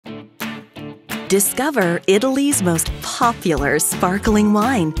Discover Italy's most popular sparkling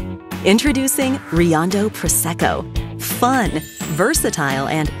wine. Introducing Riondo Prosecco. Fun, versatile,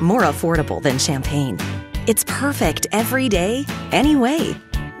 and more affordable than champagne. It's perfect every day, any way.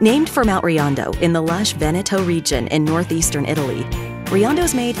 Named for Mount Riondo in the lush Veneto region in northeastern Italy,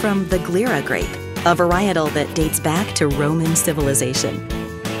 Riondo's made from the Glera grape, a varietal that dates back to Roman civilization.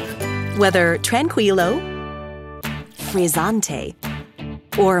 Whether tranquillo, frizzante,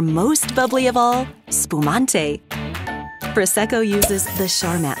 or most bubbly of all, spumante, Prosecco uses the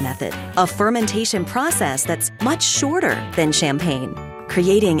Charmat method, a fermentation process that's much shorter than champagne,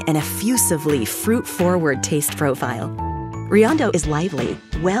 creating an effusively fruit-forward taste profile. Riondo is lively,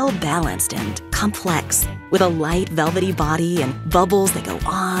 well-balanced, and complex, with a light, velvety body and bubbles that go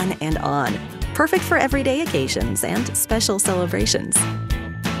on and on. Perfect for everyday occasions and special celebrations.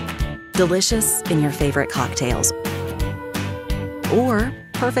 Delicious in your favorite cocktails, or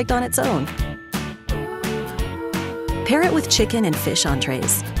perfect on its own. Pair it with chicken and fish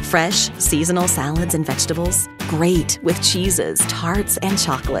entrees, fresh, seasonal salads and vegetables, great with cheeses, tarts, and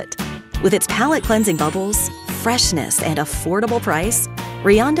chocolate. With its palate-cleansing bubbles, freshness, and affordable price,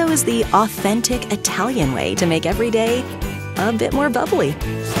 Riondo is the authentic Italian way to make every day a bit more bubbly.